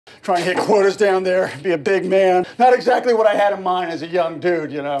Try and hit quotas down there, be a big man. Not exactly what I had in mind as a young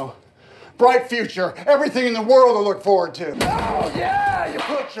dude, you know. Bright future, everything in the world to look forward to. Oh yeah, you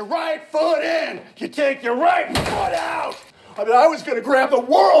put your right foot in, you take your right foot out. I mean, I was gonna grab the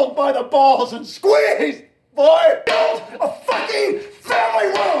world by the balls and squeeze, boy. Build a fucking family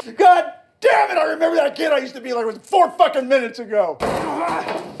room. God damn it, I remember that kid I used to be like, it was 4 fucking minutes ago.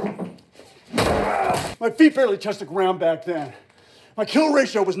 My feet barely touched the ground back then. My kill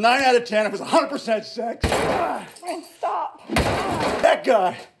ratio was 9 out of 10, it was 100% sex. Oh, stop. That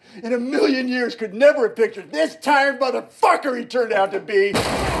guy, in a million years, could never have pictured this tired motherfucker he turned out to be.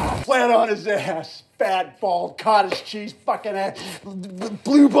 Flat on his ass, fat, bald, cottage cheese, fucking ass,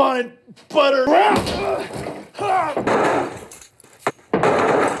 blue bonnet, butter.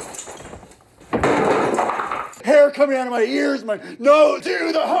 Hair coming out of my ears, my nose,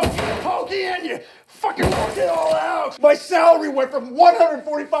 to the hokey, and you fucking work it all out. My salary went from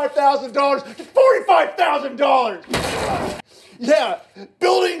 $145,000 to $45,000. Yeah,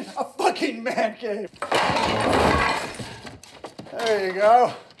 building a fucking man cave. There you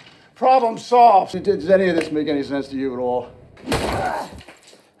go. Problem solved. Does any of this make any sense to you at all? How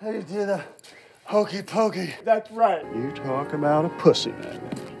do you do the hokey pokey? That's right. You talk about a pussy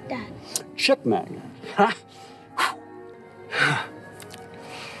magnet. Dad. Chick magnet. Huh?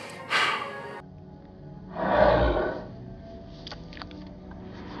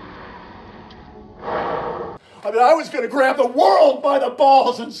 I mean, I was gonna grab the world by the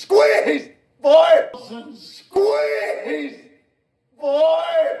balls and squeeze, boy! And squeeze, boy!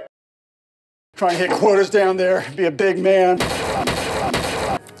 Try and hit quotas down there, be a big man.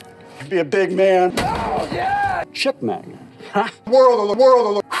 Be a big man. Oh, yeah! Chick magnet. Huh? World.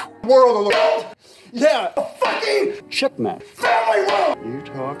 Yeah, a fucking chick magnet. Family room! You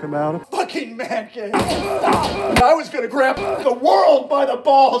talk about a fucking man cave. I was gonna grab the world by the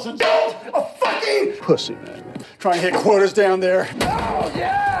balls and build a fucking pussy magnet. Try and hit quotas down there. Oh,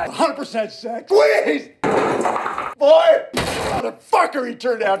 yeah! 100% sex. Squeeze! Boy! Motherfucker he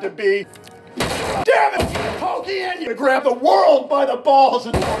turned out to be. Damn it! Hokey in you! Grab the world by the balls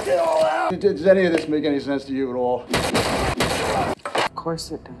and work it all out. Does any of this make any sense to you at all? Of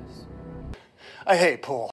course it does. I hate pool.